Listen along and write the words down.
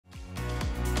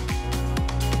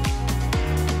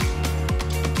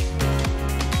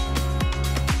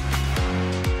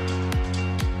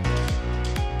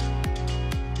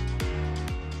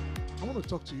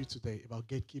talk to you today about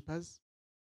gatekeepers.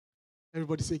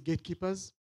 Everybody say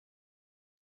gatekeepers.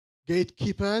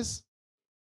 Gatekeepers.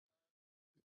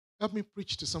 Help me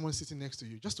preach to someone sitting next to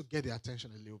you just to get their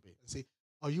attention a little bit and say,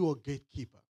 are you a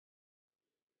gatekeeper?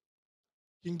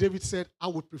 King David said, I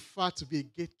would prefer to be a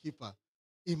gatekeeper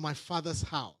in my father's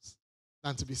house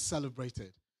than to be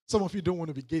celebrated. Some of you don't want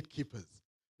to be gatekeepers.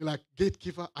 You're like,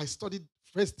 gatekeeper, I studied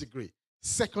first degree,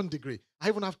 second degree. I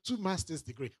even have 2 master's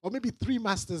degree, or maybe 3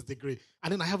 master's degree.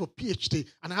 And then I have a PhD,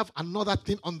 and I have another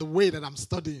thing on the way that I'm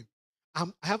studying. I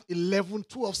have 11,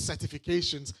 12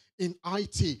 certifications in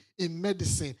IT, in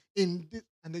medicine, in this.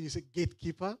 And then you say,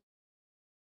 gatekeeper?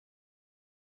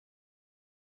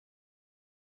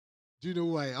 Do you know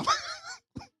who I am?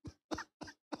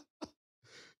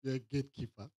 You're a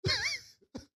gatekeeper.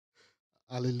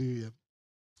 Hallelujah.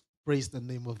 Praise the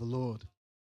name of the Lord.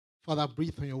 Father,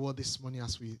 breathe on your word this morning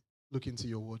as we look into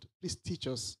your word. Please teach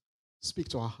us, speak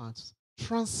to our hearts,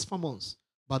 transform us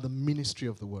by the ministry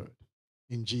of the word.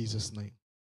 In Jesus' name.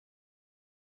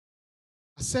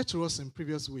 I said to us in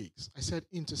previous weeks, I said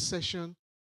intercession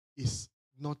is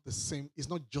not the same, it's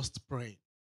not just praying.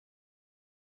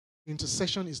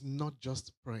 Intercession is not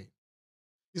just praying.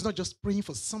 It's not just praying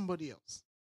for somebody else.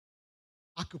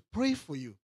 I could pray for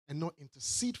you and not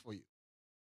intercede for you.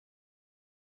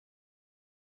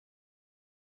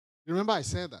 You remember I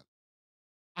said that?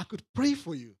 I could pray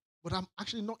for you, but I'm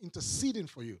actually not interceding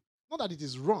for you. Not that it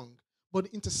is wrong, but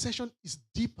intercession is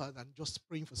deeper than just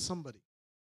praying for somebody.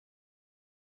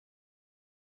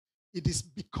 It is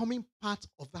becoming part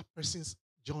of that person's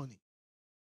journey.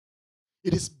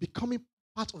 It is becoming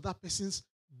part of that person's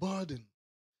burden.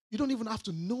 You don't even have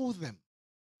to know them.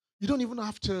 They don't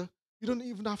have to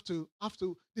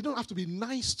be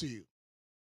nice to you.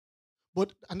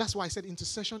 And that's why I said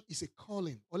intercession is a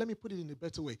calling. Or let me put it in a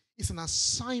better way. It's an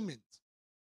assignment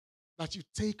that you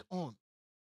take on.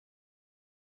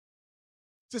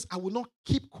 It says, I will not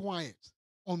keep quiet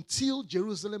until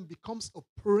Jerusalem becomes a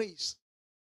praise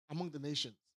among the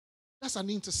nations. That's an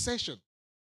intercession.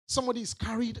 Somebody is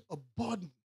carried a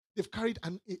burden. They've carried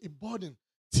a burden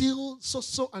till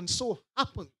so and so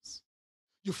happens.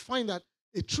 You find that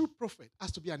a true prophet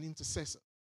has to be an intercessor.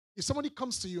 If somebody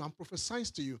comes to you and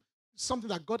prophesies to you something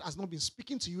that God has not been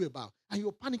speaking to you about, and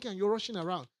you're panicking and you're rushing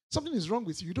around, something is wrong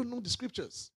with you. You don't know the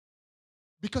scriptures.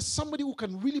 Because somebody who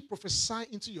can really prophesy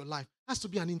into your life has to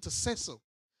be an intercessor.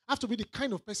 Has to be the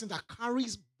kind of person that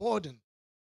carries burden.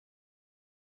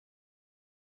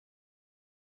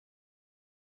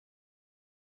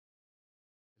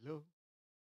 Hello?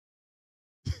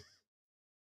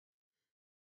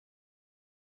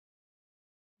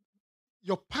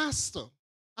 Your pastor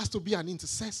has to be an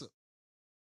intercessor.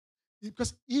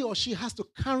 Because he or she has to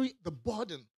carry the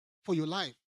burden for your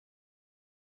life.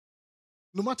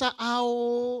 No matter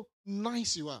how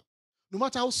nice you are, no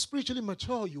matter how spiritually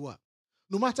mature you are,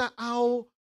 no matter how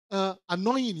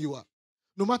annoying you are,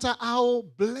 no matter how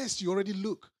blessed you already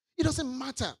look, it doesn't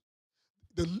matter.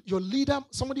 Your leader,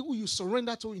 somebody who you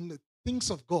surrender to in the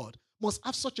things of God, must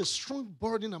have such a strong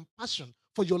burden and passion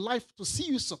for your life to see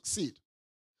you succeed,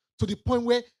 to the point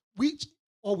where, with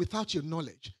or without your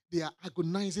knowledge, they are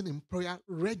agonizing in prayer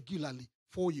regularly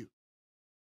for you.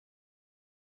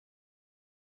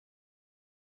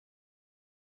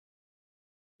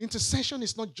 Intercession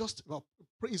is not just about,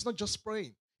 it's not just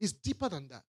praying. It's deeper than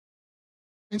that.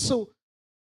 And so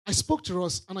I spoke to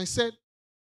us and I said,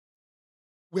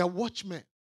 we are watchmen.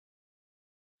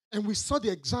 And we saw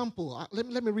the example.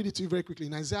 Let me read it to you very quickly.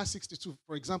 In Isaiah 62,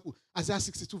 for example, Isaiah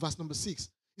 62, verse number 6.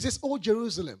 It says, O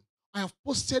Jerusalem, I have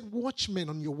posted watchmen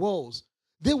on your walls.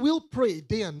 They will pray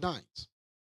day and night,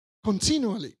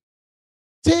 continually.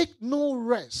 Take no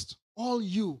rest, all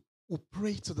you who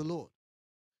pray to the Lord.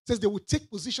 It says they will take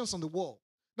positions on the wall.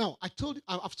 Now,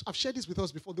 I've shared this with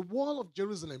us before. The wall of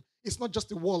Jerusalem is not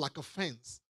just a wall like a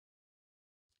fence.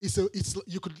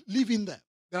 You could live in there.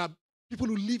 There are people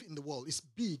who live in the wall. It's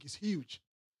big, it's huge.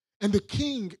 And the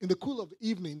king, in the cool of the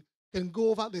evening, can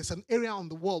go over. There's an area on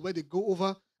the wall where they go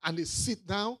over and they sit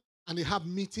down and they have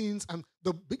meetings. And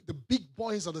the big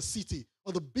boys of the city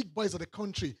or the big boys of the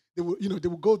country, they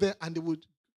will go there and they would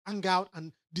hang out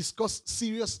and discuss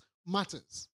serious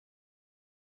matters.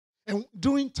 And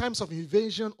during times of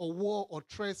invasion or war or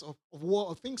threats of war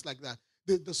or things like that,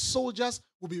 the soldiers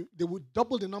would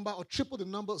double the number or triple the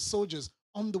number of soldiers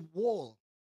on the wall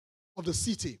of the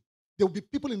city. There will be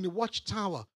people in the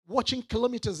watchtower watching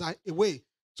kilometers away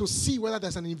to see whether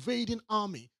there's an invading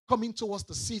army coming towards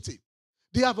the city.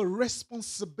 They have a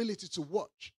responsibility to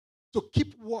watch, to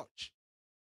keep watch.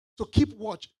 To keep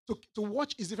watch. To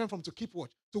watch is different from to keep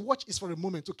watch. To watch is for a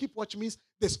moment. To keep watch means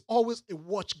there's always a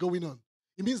watch going on.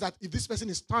 It means that if this person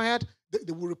is tired,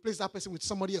 they will replace that person with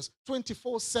somebody else.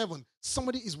 24/7,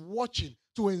 somebody is watching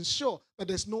to ensure that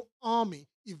there's no army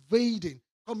invading,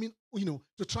 coming,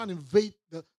 to try and invade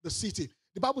the city.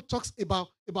 The Bible talks about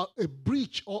a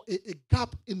breach or a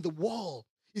gap in the wall.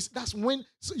 That's when,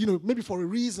 maybe for a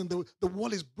reason, the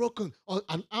wall is broken or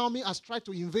an army has tried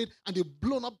to invade and they've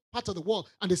blown up part of the wall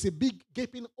and there's a big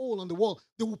gaping hole on the wall.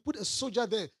 They will put a soldier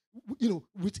there,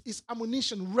 with his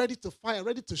ammunition ready to fire,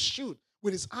 ready to shoot,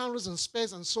 with his arrows and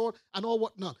spears and sword and all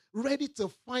whatnot, ready to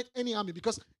fight any army,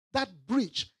 because that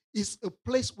breach is a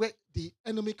place where the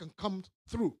enemy can come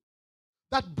through.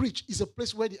 That breach is a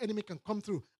place where the enemy can come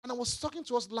through. And I was talking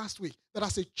to us last week that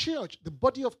as a church, the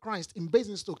body of Christ in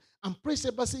Basingstoke and Praise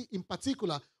Embassy in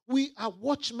particular, we are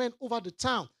watchmen over the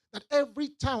town. That every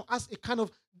town has a kind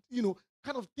of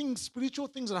things, spiritual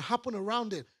things that happen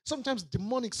around it. Sometimes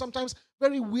demonic, sometimes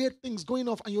very weird things going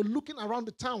off. And you're looking around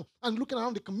the town and looking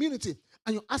around the community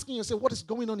and you're asking yourself, what is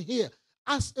going on here?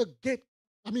 As a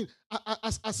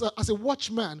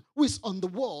watchman who is on the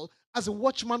wall, as a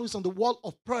watchman who is on the wall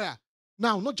of prayer.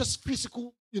 Now, not just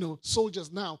physical,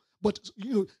 soldiers now, but,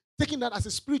 taking that as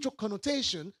a spiritual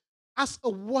connotation, as a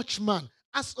watchman,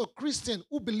 as a Christian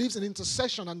who believes in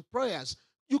intercession and prayers,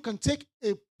 you can take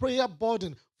a prayer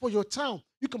burden for your town.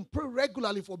 You can pray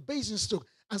regularly for Basingstoke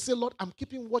and say, Lord, I'm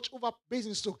keeping watch over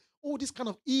Basingstoke. All this kind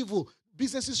of evil,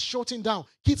 businesses shutting down,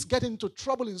 kids getting into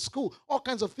trouble in school, all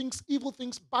kinds of things, evil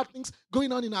things, bad things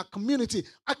going on in our community.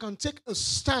 I can take a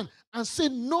stand and say,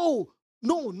 no,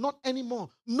 not anymore.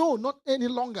 No, not any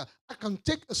longer. I can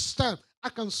take a stand. I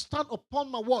can stand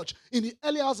upon my watch in the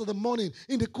early hours of the morning,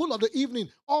 in the cool of the evening,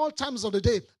 all times of the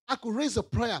day. I could raise a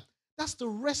prayer. That's the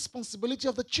responsibility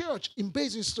of the church in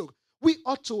Basingstoke. We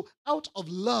ought to, out of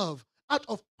love, out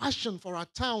of passion for our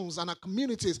towns and our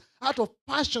communities, out of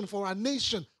passion for our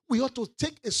nation, we ought to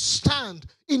take a stand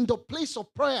in the place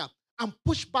of prayer and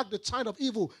push back the tide of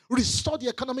evil, restore the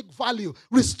economic value,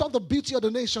 restore the beauty of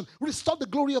the nation, restore the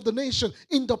glory of the nation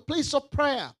in the place of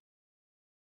prayer.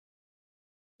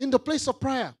 In the place of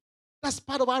prayer. That's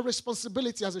part of our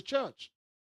responsibility as a church.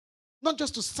 Not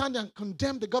just to stand there and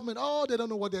condemn the government. Oh, they don't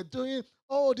know what they're doing.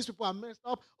 Oh, these people are messed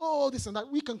up. Oh, this and that.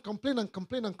 We can complain and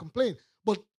complain and complain.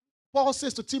 But Paul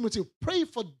says to Timothy, pray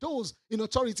for those in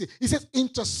authority. He says,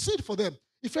 intercede for them.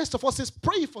 He first of all says,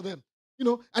 pray for them.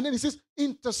 And then he says,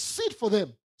 intercede for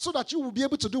them so that you will be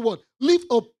able to do what? Live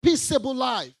a peaceable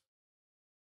life.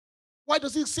 Why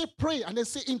does he say pray and then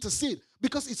say intercede?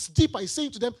 Because it's deeper. He's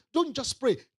saying to them, don't just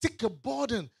pray. Take a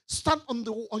burden. Stand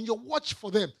on your watch for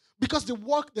them. Because the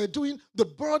work they're doing, the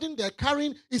burden they're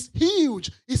carrying is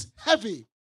huge. It's heavy.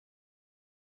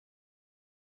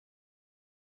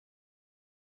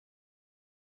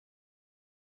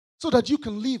 So that you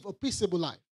can live a peaceable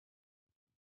life.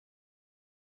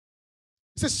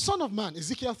 It says, Son of man,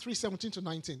 Ezekiel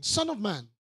 3:17-19. Son of man,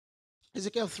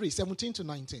 Ezekiel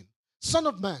 3:17-19. Son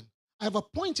of man, I have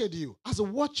appointed you as a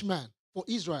watchman for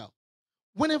Israel.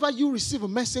 Whenever you receive a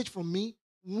message from me,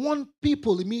 warn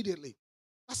people immediately.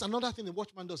 That's another thing the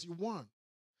watchman does. You warn.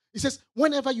 He says,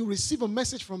 whenever you receive a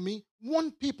message from me,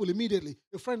 warn people immediately.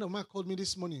 A friend of mine called me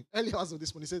this morning, early hours of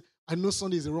this morning. He said, I know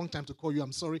Sunday is the wrong time to call you.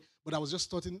 I'm sorry, but I was just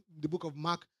starting the book of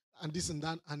Mark and this and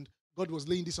that, and God was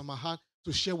laying this on my heart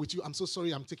to share with you. I'm so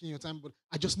sorry I'm taking your time, but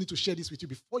I just need to share this with you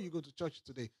before you go to church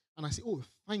today. And I say, oh,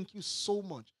 thank you so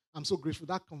much. I'm so grateful.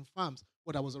 That confirms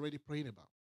what I was already praying about.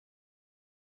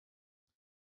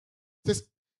 It says,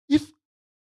 if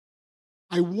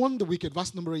I warn the wicked,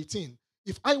 verse number 18,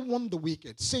 if I warn the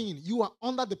wicked, saying you are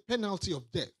under the penalty of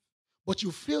death, but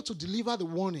you fail to deliver the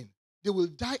warning, they will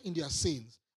die in their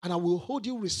sins, and I will hold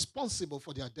you responsible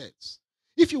for their deaths.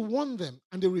 If you warn them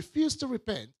and they refuse to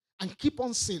repent and keep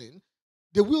on sinning,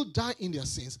 they will die in their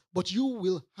sins, but you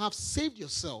will have saved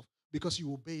yourself because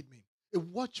you obeyed me. A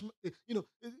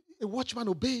watchman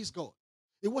obeys God.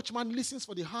 A watchman listens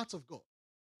for the heart of God.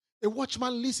 A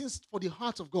watchman listens for the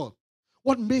heart of God.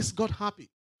 What makes God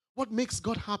happy? What makes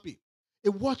God happy?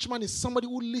 A watchman is somebody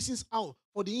who listens out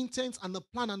for the intents and the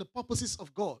plan and the purposes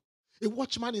of God. A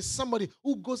watchman is somebody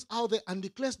who goes out there and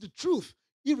declares the truth,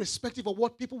 irrespective of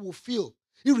what people will feel,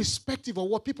 irrespective of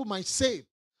what people might say.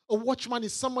 A watchman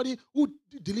is somebody who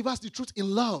delivers the truth in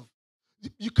love.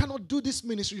 You cannot do this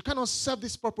ministry, you cannot serve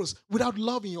this purpose without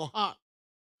love in your heart.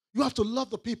 You have to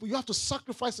love the people. You have to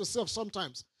sacrifice yourself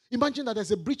sometimes. Imagine that there's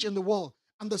a breach in the wall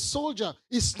and the soldier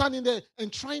is standing there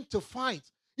and trying to fight.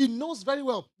 He knows very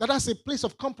well that that's a place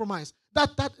of compromise.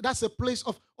 That's a place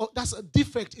of that's a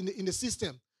defect in the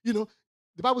system. The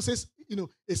Bible says,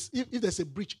 if there's a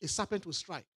breach, a serpent will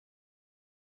strike.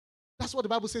 That's what the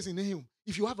Bible says in Nahum.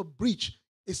 If you have a breach,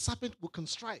 a serpent can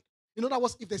strike. In other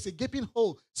words, if there's a gaping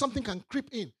hole, something can creep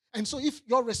in. And so if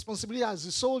your responsibility as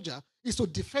a soldier is to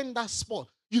defend that spot,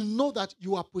 you know that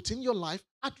you are putting your life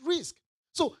at risk.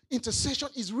 So intercession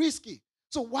is risky.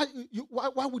 So why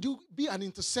would you be an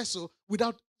intercessor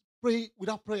without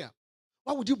prayer?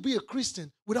 Why would you be a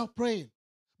Christian without praying?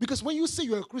 Because when you say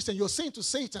you're a Christian, you're saying to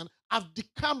Satan, I've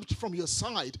decamped from your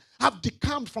side. I've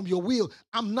decamped from your will.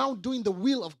 I'm now doing the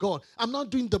will of God. I'm now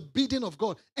doing the bidding of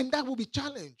God. And that will be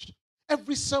challenged.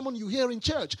 Every sermon you hear in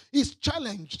church is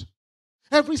challenged.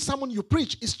 Every sermon you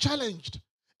preach is challenged.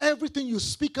 Everything you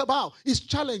speak about is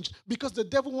challenged because the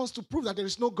devil wants to prove that there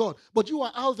is no God. But you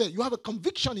are out there. You have a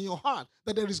conviction in your heart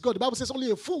that there is God. The Bible says only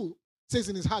a fool says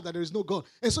in his heart that there is no God.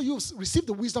 And so you've received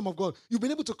the wisdom of God. You've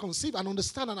been able to conceive and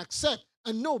understand and accept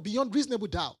and know beyond reasonable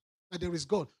doubt that there is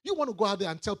God. You want to go out there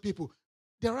and tell people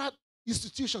there are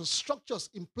institutions, structures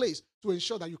in place to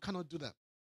ensure that you cannot do that.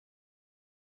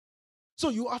 So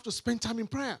you have to spend time in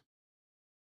prayer.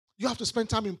 You have to spend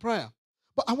time in prayer.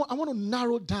 But I want to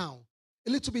narrow down a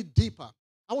little bit deeper.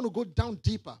 I want to go down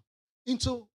deeper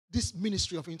into this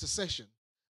ministry of intercession.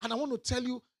 And I want to tell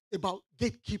you about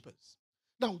gatekeepers.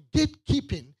 Now,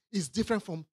 gatekeeping is different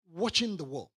from watching the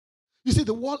wall. You see,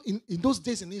 the wall in those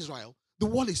days in Israel, the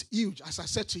wall is huge, as I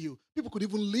said to you. People could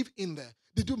even live in there.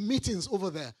 They do meetings over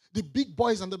there. The big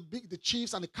boys and the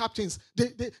chiefs and the captains, they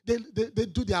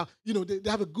do their, they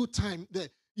have a good time there.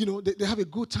 They have a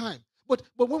good time. But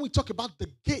when we talk about the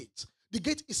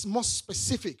gate is more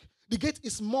specific. The gate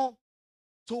is more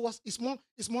towards, it's more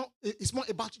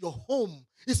about your home.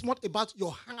 It's not about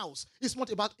your house. It's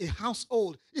not about a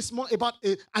household. It's more about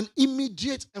an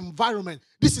immediate environment.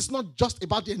 This is not just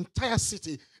about the entire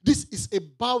city. This is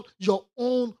about your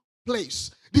own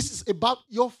place. This is about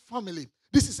your family.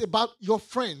 This is about your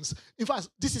friends. In fact,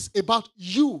 this is about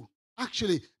you.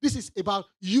 Actually, this is about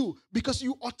you because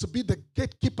you ought to be the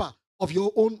gatekeeper of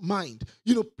your own mind.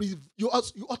 You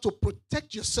ought to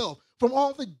protect yourself from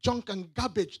all the junk and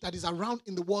garbage that is around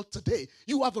in the world today.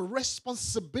 You have a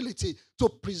responsibility to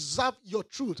preserve your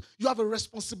truth. You have a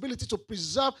responsibility to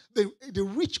preserve the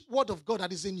rich word of God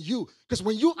that is in you. Because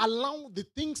when you allow the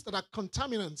things that are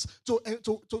contaminants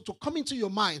to come into your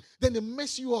mind, then they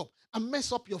mess you up and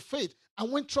mess up your faith.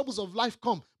 And when troubles of life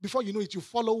come, before you know it, you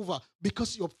fall over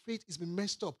because your faith has been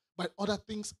messed up by other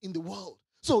things in the world.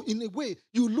 So in a way,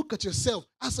 you look at yourself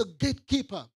as a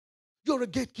gatekeeper. You're a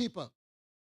gatekeeper.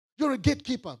 You're a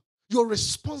gatekeeper. You're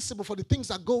responsible for the things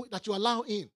that you allow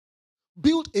in.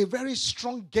 Build a very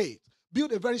strong gate.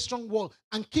 Build a very strong wall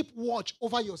and keep watch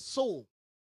over your soul.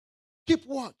 Keep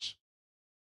watch.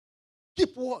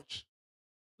 Keep watch.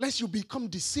 Lest you become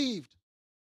deceived.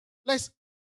 Lest,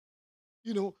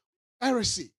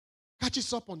 heresy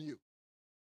catches up on you.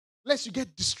 Lest you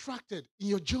get distracted in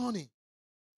your journey.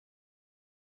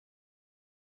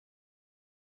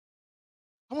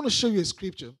 I want to show you a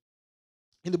scripture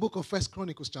in the book of 1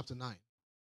 Chronicles chapter 9.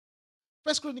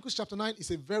 1 Chronicles chapter 9 is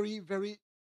a very, very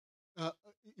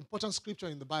important scripture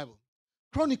in the Bible.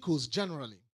 Chronicles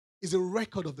generally is a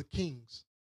record of the kings.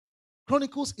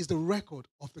 Chronicles is the record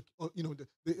of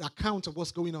the account of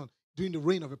what's going on during the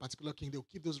reign of a particular king. They'll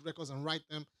keep those records and write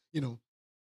them, And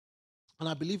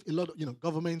I believe a lot of,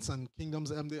 governments and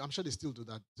kingdoms, I'm sure they still do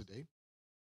that today.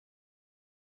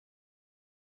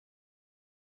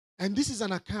 And this is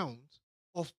an account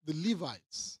of the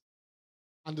Levites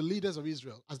and the leaders of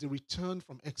Israel as they returned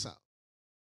from exile.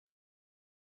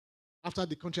 After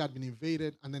the country had been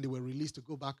invaded and then they were released to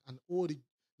go back, and all the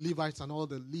Levites and all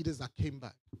the leaders that came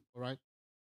back, all right?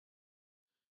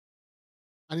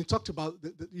 And he talked about,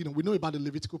 we know about the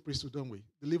Levitical priesthood, don't we?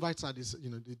 The Levites are this,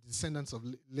 the descendants of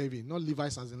Levi, not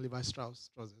Levites as in Levi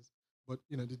Strauss trousers, but,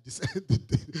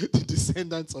 the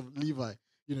descendants of Levi,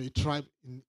 a tribe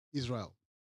in Israel.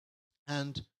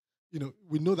 And,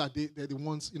 we know that they're the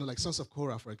ones, like sons of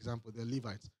Korah, for example, they're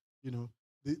Levites.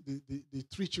 The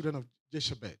three children of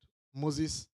Jeshebed,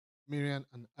 Moses, Miriam,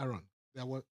 and Aaron, they're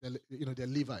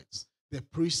Levites. They're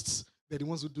priests. They're the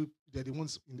ones with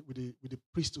the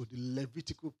priesthood, the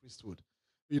Levitical priesthood.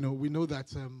 We know that,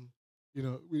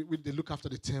 they look after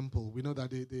the temple. We know that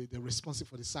they're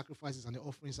responsible for the sacrifices and the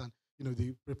offerings and,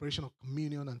 the preparation of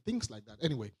communion and things like that.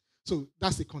 Anyway, so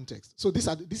that's the context. So this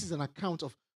is an account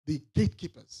of the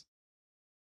gatekeepers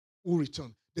who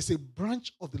return. There's a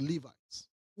branch of the Levites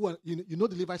who are,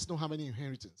 the Levites don't have any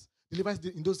inheritance. The Levites,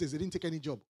 in those days, they didn't take any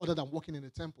job other than working in the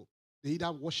temple. They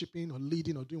either worshiping or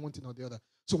leading or doing one thing or the other.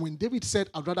 So when David said,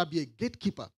 I'd rather be a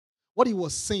gatekeeper, what he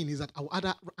was saying is that I would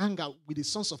rather hang out with the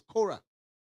sons of Korah.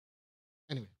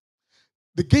 Anyway,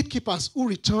 the gatekeepers who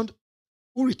returned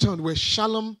were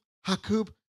Shalom, Hakub,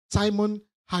 Timon,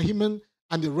 Ahiman,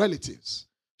 and the relatives.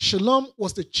 Shalom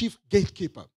was the chief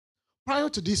gatekeeper. prior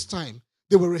to this time,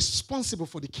 they were responsible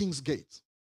for the king's gate.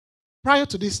 Prior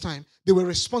to this time, they were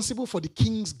responsible for the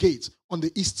king's gate on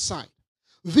the east side.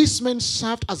 These men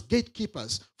served as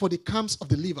gatekeepers for the camps of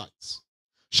the Levites.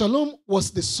 Shalom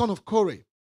was the son of Korah,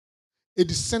 a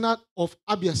descendant of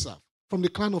Abiasaph from the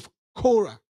clan of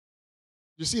Korah.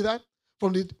 You see that?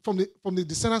 From the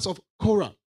descendants of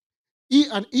Korah. He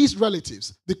and his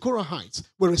relatives, the Korahites,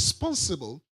 were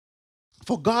responsible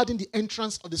for guarding the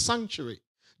entrance of the sanctuary,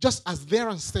 just as their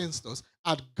ancestors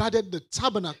had guarded the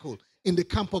tabernacle in the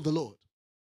camp of the Lord.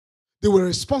 They were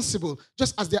responsible,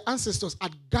 just as their ancestors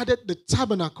had guarded the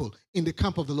tabernacle in the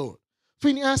camp of the Lord.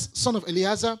 Phinehas, son of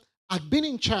Eleazar, had been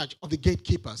in charge of the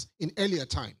gatekeepers in earlier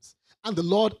times, and the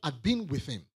Lord had been with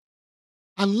him.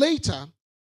 And later,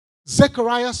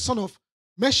 Zechariah, son of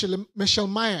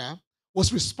Meshelmiah,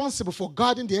 was responsible for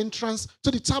guarding the entrance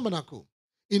to the tabernacle.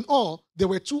 In all, there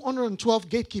were 212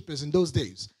 gatekeepers in those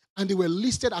days, and they were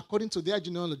listed according to their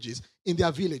genealogies in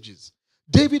their villages.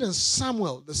 David and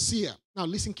Samuel the seer, now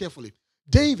listen carefully,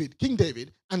 King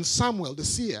David and Samuel the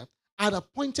seer had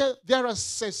appointed their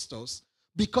ancestors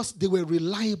because they were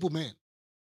reliable men.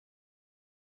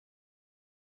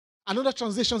 Another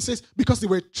translation says because they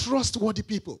were trustworthy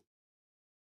people.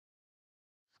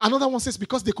 Another one says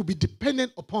because they could be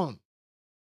dependent upon.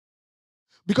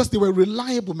 Because they were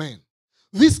reliable men.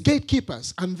 These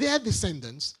gatekeepers and their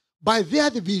descendants, by their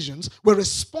divisions, were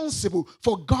responsible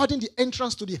for guarding the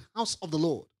entrance to the house of the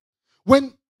Lord.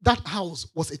 When that house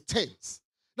was a tent.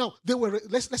 Now, they were.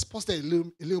 Let's pause there a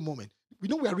little moment. We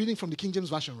know we are reading from the King James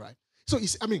Version, right?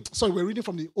 So, we're reading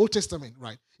from the Old Testament,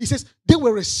 right? It says they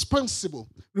were responsible.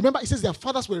 Remember, it says their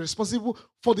fathers were responsible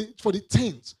for the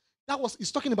tent.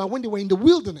 It's talking about when they were in the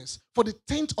wilderness for the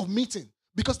tent of meeting,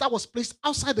 because that was placed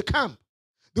outside the camp.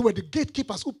 They were the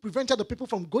gatekeepers who prevented the people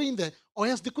from going there, or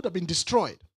else they could have been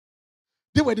destroyed.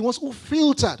 They were the ones who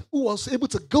filtered, who was able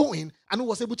to go in and who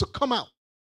was able to come out.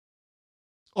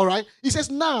 All right? He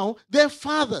says now their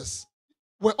fathers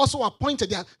were also appointed.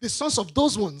 They are the sons of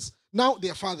those ones. Now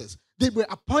their fathers. They were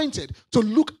appointed to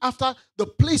look after the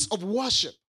place of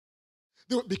worship.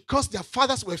 Because their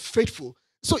fathers were faithful.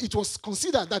 So it was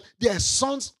considered that their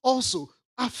sons also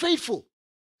are faithful.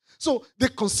 So they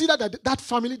considered that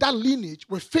family, that lineage,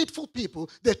 were faithful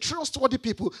people. They're trustworthy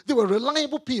people. They were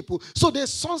reliable people. So their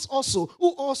sons also,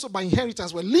 who also by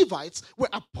inheritance were Levites, were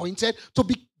appointed to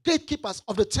be gatekeepers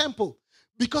of the temple.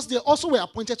 Because they also were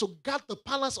appointed to guard the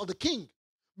palace of the king.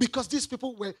 Because these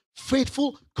people were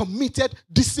faithful, committed,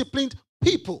 disciplined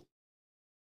people.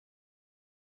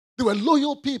 They were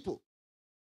loyal people.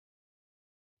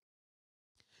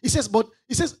 He says,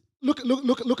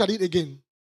 look at it again.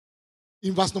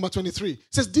 In verse number 23, it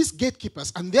says, these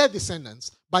gatekeepers and their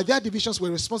descendants, by their divisions, were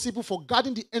responsible for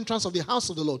guarding the entrance of the house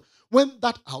of the Lord, when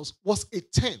that house was a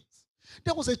tent.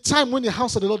 There was a time when the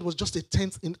house of the Lord was just a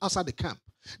tent outside the camp.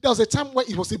 There was a time where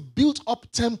it was a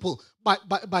built-up temple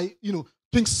by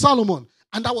King Solomon,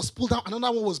 and that was pulled down.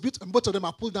 Another one was built, and both of them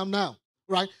are pulled down now,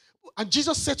 right? And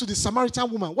Jesus said to the Samaritan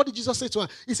woman, what did Jesus say to her?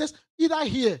 He says, either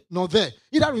here nor there,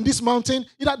 either in this mountain,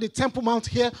 either the Temple Mount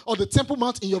here or the Temple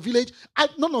Mount in your village,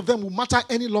 none of them will matter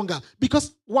any longer.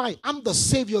 Because why? I'm the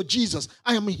Savior Jesus.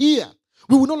 I am here.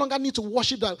 We will no longer need to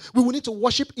worship that. We will need to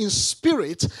worship in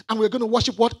spirit, and we're going to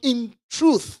worship what? In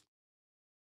truth.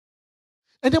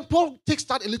 And then Paul takes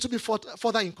that a little bit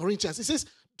further in Corinthians. He says,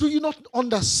 do you not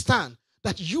understand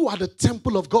that you are the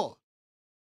temple of God?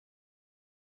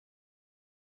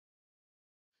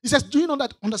 He says, do you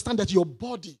not understand that your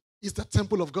body is the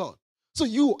temple of God? So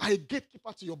you are a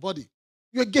gatekeeper to your body.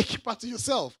 You're a gatekeeper to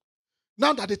yourself.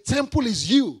 Now that the temple is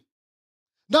you,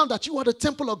 now that you are the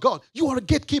temple of God, you are a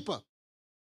gatekeeper.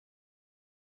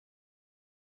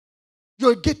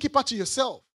 You're a gatekeeper to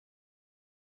yourself.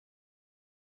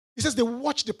 He says they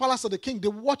watch the palace of the king. They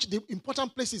watch the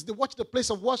important places. They watch the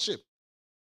place of worship.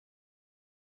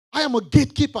 I am a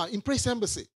gatekeeper in Praise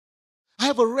Embassy. I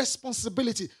have a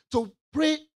responsibility to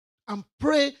pray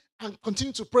and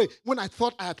continue to pray when I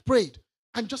thought I had prayed.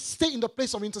 And just stay in the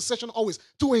place of intercession always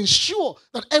to ensure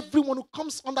that everyone who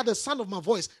comes under the sound of my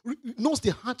voice knows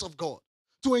the heart of God.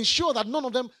 To ensure that none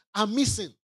of them are missing.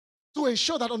 To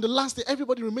ensure that on the last day,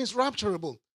 everybody remains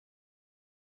rapturable.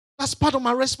 That's part of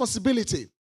my responsibility.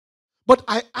 But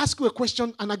I ask you a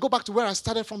question, and I go back to where I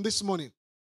started from this morning.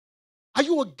 Are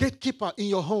you a gatekeeper in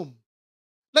your home?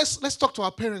 Let's talk to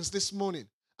our parents this morning.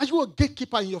 Are you a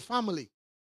gatekeeper in your family?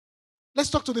 Let's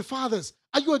talk to the fathers.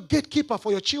 Are you a gatekeeper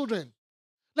for your children?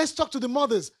 Let's talk to the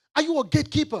mothers. Are you a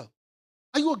gatekeeper?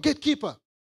 Are you a gatekeeper?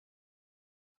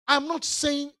 I'm not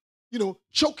saying,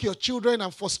 choke your children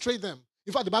and frustrate them.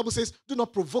 In fact, the Bible says, do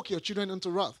not provoke your children into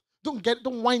wrath.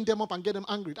 Don't wind them up and get them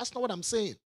angry. That's not what I'm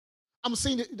saying. I'm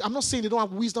not saying they don't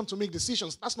have wisdom to make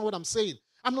decisions. That's not what I'm saying.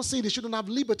 I'm not saying they shouldn't have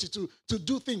liberty to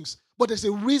do things. But there's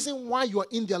a reason why you are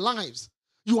in their lives.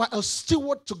 You are a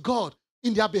steward to God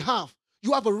in their behalf.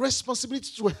 You have a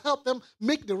responsibility to help them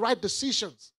make the right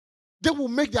decisions. They will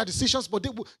make their decisions, but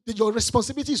your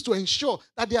responsibility is to ensure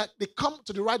that they come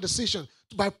to the right decision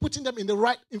by putting them in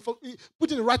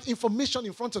putting the right information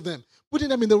in front of them, putting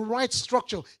them in the right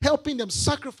structure, helping them,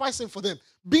 sacrificing for them,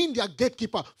 being their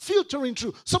gatekeeper, filtering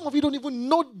through. Some of you don't even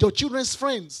know your children's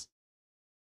friends.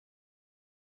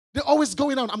 They're always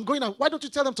going out. I'm going out. Why don't you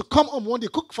tell them to come home one day,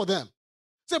 cook for them?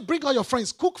 Say, bring all your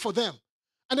friends, cook for them.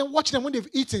 And then watch them when they've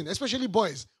eaten, especially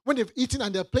boys. When they've eaten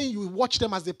and they're playing, you watch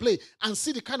them as they play and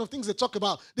see the kind of things they talk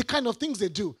about, the kind of things they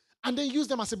do. And then use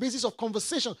them as a basis of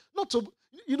conversation.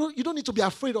 You don't need to be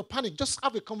afraid or panic. Just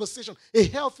have a conversation, a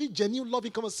healthy, genuine,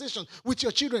 loving conversation with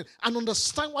your children and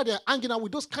understand why they're hanging out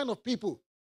with those kind of people.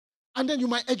 And then you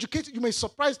might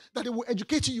surprise that they will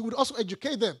educate you. You would also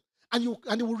educate them. And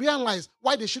they will realize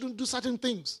why they shouldn't do certain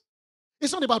things.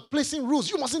 It's not about placing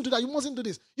rules. You mustn't do that. You mustn't do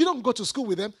this. You don't go to school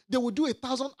with them. They will do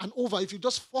 1,000 and over if you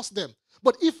just force them.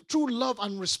 But if through love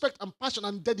and respect and passion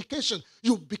and dedication,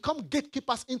 you become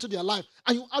gatekeepers into their life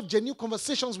and you have genuine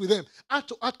conversations with them,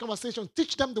 heart-to-heart conversations,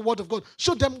 teach them the word of God,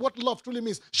 show them what love truly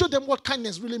means, show them what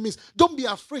kindness really means. Don't be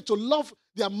afraid to love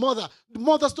their mother. The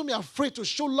mothers, don't be afraid to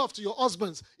show love to your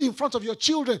husbands in front of your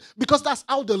children because that's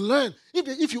how they learn.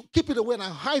 If you keep it away and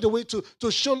hide away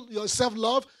to show yourself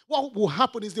love, what will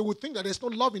happen is they will think that there's no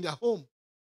love in their home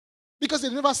because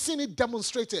they've never seen it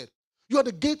demonstrated. You are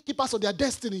the gatekeepers of their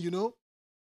destiny, you know.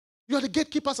 You are the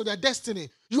gatekeepers of their destiny.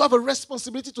 You have a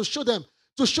responsibility to show them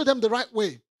the right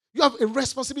way. You have a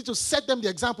responsibility to set them the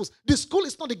examples. The school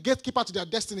is not the gatekeeper to their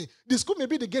destiny. The school may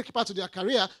be the gatekeeper to their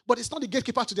career, but it's not the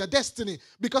gatekeeper to their destiny.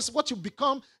 Because what you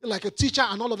become, like a teacher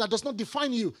and all of that, does not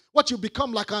define you. What you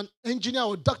become, like an engineer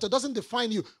or doctor, doesn't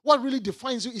define you. What really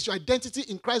defines you is your identity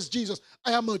in Christ Jesus.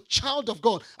 I am a child of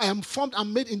God. I am formed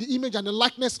and made in the image and the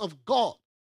likeness of God.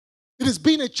 It is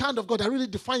being a child of God that really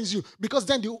defines you, because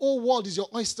then the whole world is your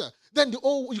oyster. Then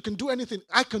you can do anything.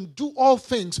 I can do all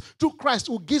things through Christ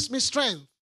who gives me strength.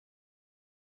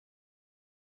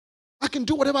 I can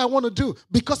do whatever I want to do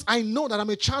because I know that I'm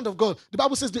a child of God. The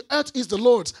Bible says the earth is the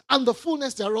Lord's and the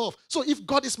fullness thereof. So if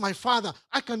God is my Father,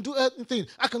 I can do anything.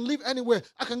 I can live anywhere.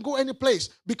 I can go any place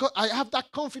because I have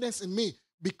that confidence in me,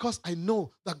 because I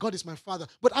know that God is my Father.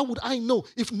 But how would I know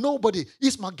if nobody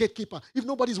is my gatekeeper, if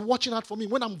nobody's watching out for me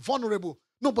when I'm vulnerable?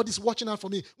 Nobody's watching out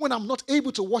for me when I'm not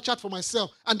able to watch out for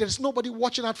myself and there's nobody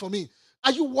watching out for me.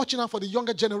 Are you watching out for the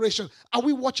younger generation? Are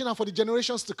we watching out for the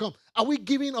generations to come? Are we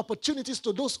giving opportunities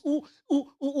to those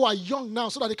who are young now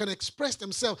so that they can express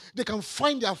themselves, they can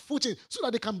find their footing, so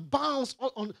that they can bounce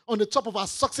on the top of our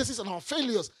successes and our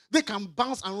failures? They can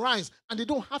bounce and rise, and they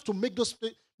don't have to make those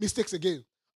mistakes again.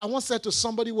 I once said to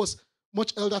somebody who was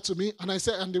much elder to me, and I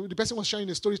said, and the person was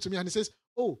sharing a story to me, and he says,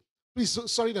 "Oh, please,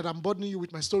 sorry that I'm burdening you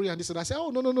with my story." And he said, I said,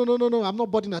 "Oh, no, I'm not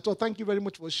burdening at all. Thank you very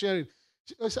much for sharing."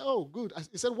 I said, "Oh, good."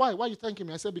 He said, "Why? Why are you thanking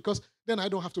me?" I said, "Because then I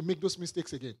don't have to make those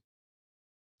mistakes again.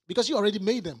 Because you already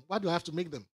made them. Why do I have to make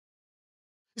them?"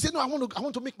 He said, "No, I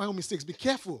want to make my own mistakes. Be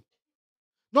careful.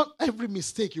 Not every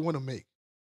mistake you want to make."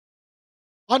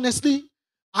 Honestly,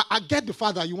 I get the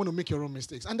fact that you want to make your own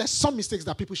mistakes. And there's some mistakes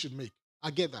that people should make.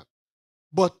 I get that.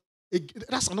 But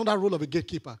that's another role of a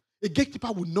gatekeeper. A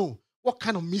gatekeeper will know what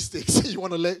kind of mistakes you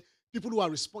want to let people who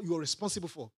you are responsible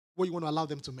for, what you want to allow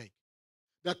them to make.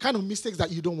 There are kind of mistakes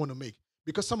that you don't want to make,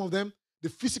 because some of them, the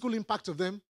physical impact of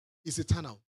them is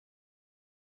eternal.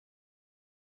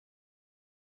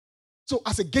 So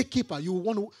as a gatekeeper, you're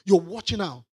watching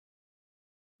out.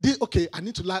 Okay, I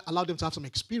need to allow them to have some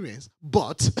experience,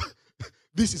 but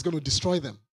this is going to destroy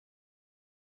them.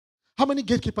 How many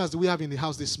gatekeepers do we have in the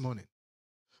house this morning?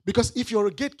 Because if you're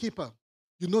a gatekeeper,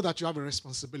 you know that you have a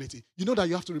responsibility. You know that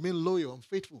you have to remain loyal and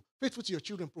faithful. Faithful to your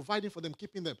children, providing for them,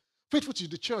 keeping them. Faithful to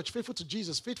the church, faithful to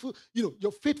Jesus, faithful,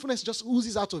 your faithfulness just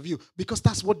oozes out of you because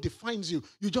that's what defines you.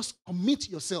 You just commit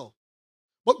yourself.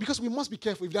 But because we must be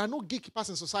careful, if there are no gatekeepers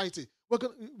in society,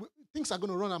 things are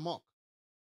going to run amok.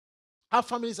 Our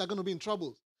families are going to be in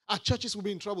trouble. Our churches will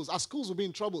be in trouble. Our schools will be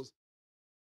in trouble.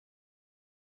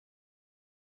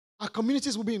 Our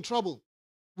communities will be in trouble.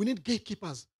 We need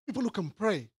gatekeepers, people who can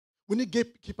pray. We need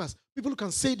gatekeepers, people who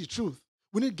can say the truth.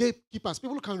 We need gatekeepers,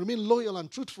 people who can remain loyal and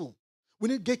truthful. We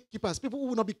need gatekeepers, people who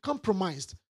will not be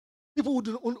compromised, people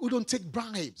who don't take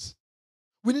bribes.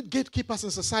 We need gatekeepers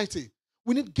in society.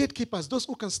 We need gatekeepers, those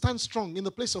who can stand strong in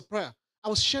the place of prayer. I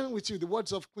was sharing with you the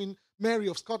words of Queen Mary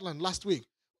of Scotland last week.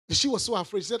 She was so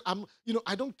afraid. She said,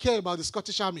 I don't care about the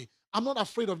Scottish army. I'm not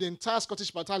afraid of the entire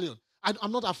Scottish battalion.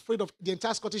 I'm not afraid of the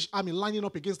entire Scottish army lining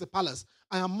up against the palace.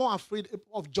 I am more afraid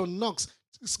of John Knox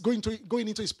going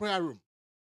into his prayer room.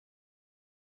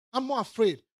 I'm more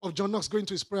afraid of John Knox going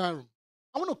to his prayer room.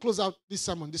 I want to close out this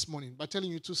sermon this morning by telling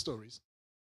you two stories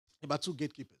about two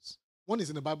gatekeepers. One is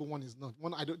in the Bible, one is not.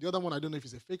 The other one, I don't know if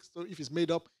it's a fake story, if it's made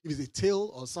up, if it's a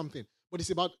tale or something. But it's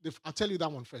about, I'll tell you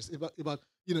that one first, about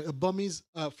a Burmese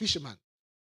fisherman.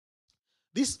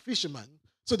 This fisherman,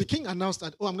 so the king announced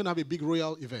that, I'm going to have a big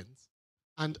royal event,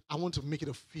 and I want to make it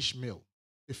a fish meal.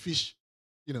 A fish,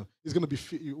 it's going to be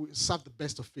serve the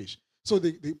best of fish. So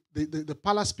the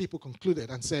palace people concluded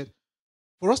and said,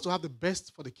 for us to have the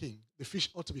best for the king, the fish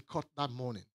ought to be caught that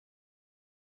morning.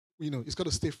 It's got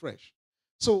to stay fresh.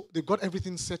 So they got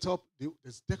everything set up.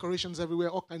 There's decorations everywhere,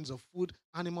 all kinds of food,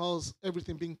 animals,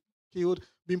 everything being killed,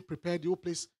 being prepared. The whole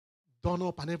place done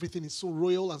up and everything is so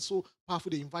royal and so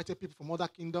powerful. They invited people from other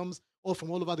kingdoms, all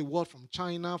from all over the world, from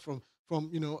China, from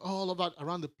all over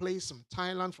around the place, from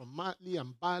Thailand, from Mali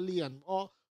and Bali, and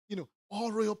all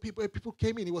royal people. People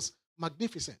came in. It was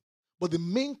magnificent. But the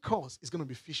main course is going to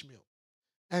be fish meal.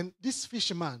 And this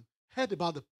fisherman heard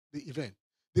about the event,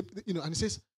 and he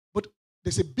says, but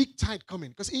there's a big tide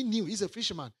coming, because he knew he's a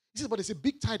fisherman. He says, but there's a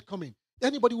big tide coming.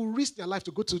 Anybody who risk their life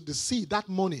to go to the sea that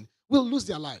morning will lose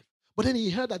their life. But then he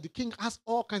heard that the king has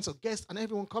all kinds of guests and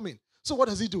everyone coming. So what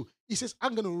does he do? He says,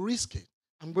 I'm going to risk it.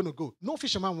 I'm going to go. No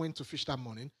fisherman went to fish that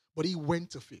morning, but he went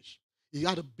to fish. He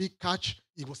had a big catch.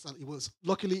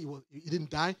 Luckily he didn't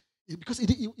die, because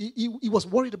he was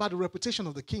worried about the reputation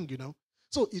of the king,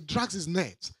 So he drags his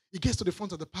net. He gets to the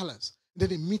front of the palace. And then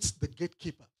he meets the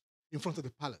gatekeeper in front of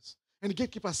the palace. And the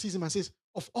gatekeeper sees him and says,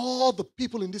 of all the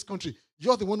people in this country,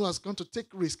 you're the one who has gone to take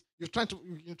risk. You're trying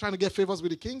to get favors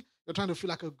with the king. You're trying to feel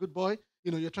like a good boy.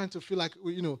 You're trying to feel like,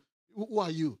 who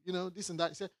are you? This and that.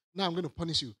 He said, now I'm going to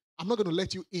punish you. I'm not going to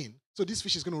let you in. So this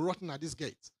fish is going to rotten at this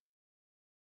gate.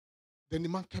 Then the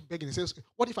man kept begging. He says,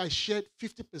 what if I shared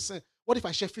 50%? What if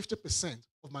I share 50%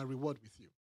 of my reward with you?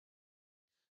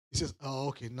 He says, oh,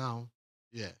 okay, now,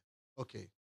 yeah, okay.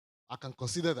 I can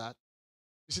consider that.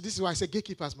 You see, this is why I say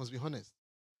gatekeepers must be honest.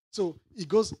 So he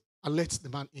goes and lets the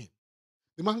man in.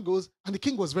 The man goes, and the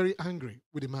king was very angry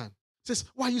with the man. He says,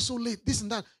 why are you so late? This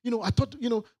and that. I thought, we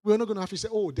were not going to have to say,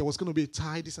 there was going to be a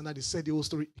tie, this and that. He said the whole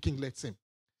story. The king lets him.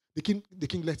 The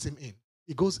king lets him in.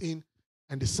 He goes in,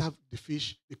 and they served the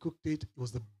fish. They cooked it. It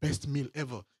was the best meal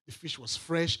ever. The fish was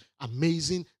fresh,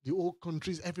 amazing. The whole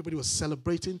countries, everybody was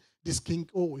celebrating. This king,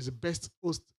 is the best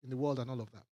host in the world and all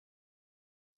of that.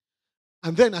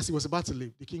 And then as he was about to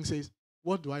leave, the king says,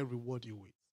 what do I reward you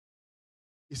with?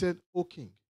 He said, O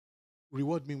king,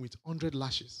 reward me with 100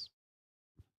 lashes.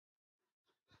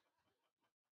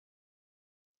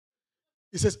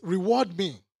 He says, reward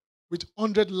me with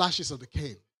 100 lashes of the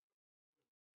cane.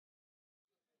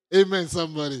 Amen,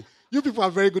 somebody. You people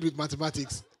are very good with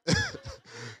mathematics.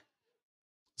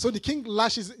 So the king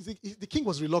the king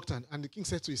was reluctant, and the king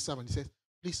said to his servant, he said,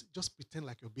 please just pretend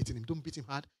like you're beating him. Don't beat him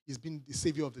hard. He's been the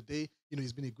savior of the day.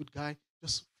 He's been a good guy.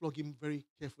 Just flog him very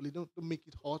carefully. Don't make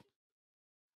it hot.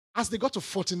 As they got to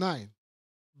 49,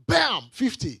 bam,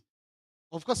 50.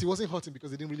 Of course, he wasn't hurting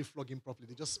because they didn't really flog him properly.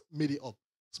 They just made it up.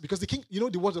 So because the king,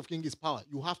 the word of king is power.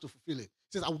 You have to fulfill it.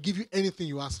 He says, I will give you anything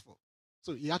you ask for.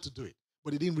 So he had to do it.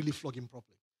 But they didn't really flog him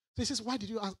properly. So he says, why did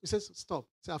you ask? He says, stop.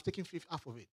 He said, I've taken half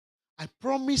of it. I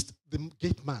promised the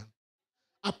gate man.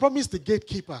 I promised the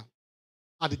gatekeeper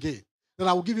at the gate that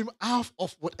I will give him half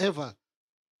of whatever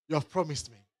you have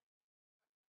promised me.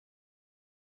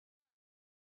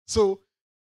 So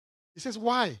he says,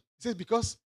 why? He says,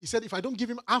 because he said, if I don't give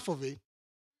him half of it,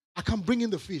 I can't bring in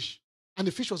the fish. And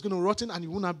the fish was going to rotten, and he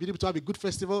wouldn't be able to have a good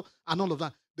festival and all of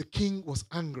that. The king was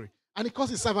angry. And he calls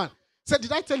his servant. He said,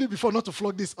 did I tell you before not to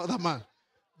flog this other man?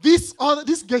 This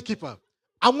gatekeeper,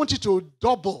 I want you to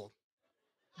double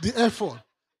the effort.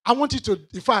 I want you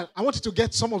to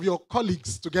get some of your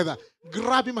colleagues together,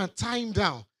 grab him and tie him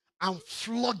down and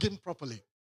flog him properly.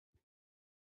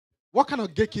 What kind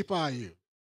of gatekeeper are you?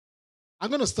 I'm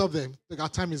going to stop there. Our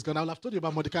time is gone. I'll have told you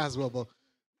about Mordecai as well, but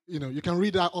you can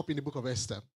read that up in the book of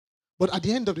Esther. But at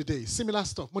the end of the day, similar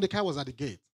stuff. Mordecai was at the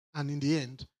gate, and in the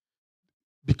end,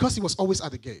 because he was always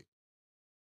at the gate,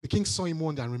 the king saw him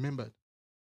one day and remembered,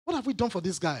 what have we done for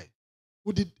this guy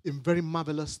who did a very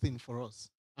marvelous thing for us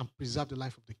and preserved the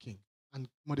life of the king? And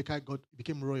Mordecai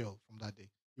became royal from that day.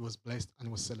 He was blessed and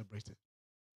he was celebrated.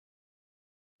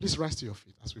 Please rise to your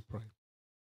feet as we pray.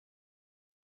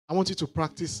 I want you to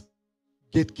practice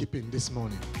gatekeeping this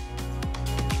morning.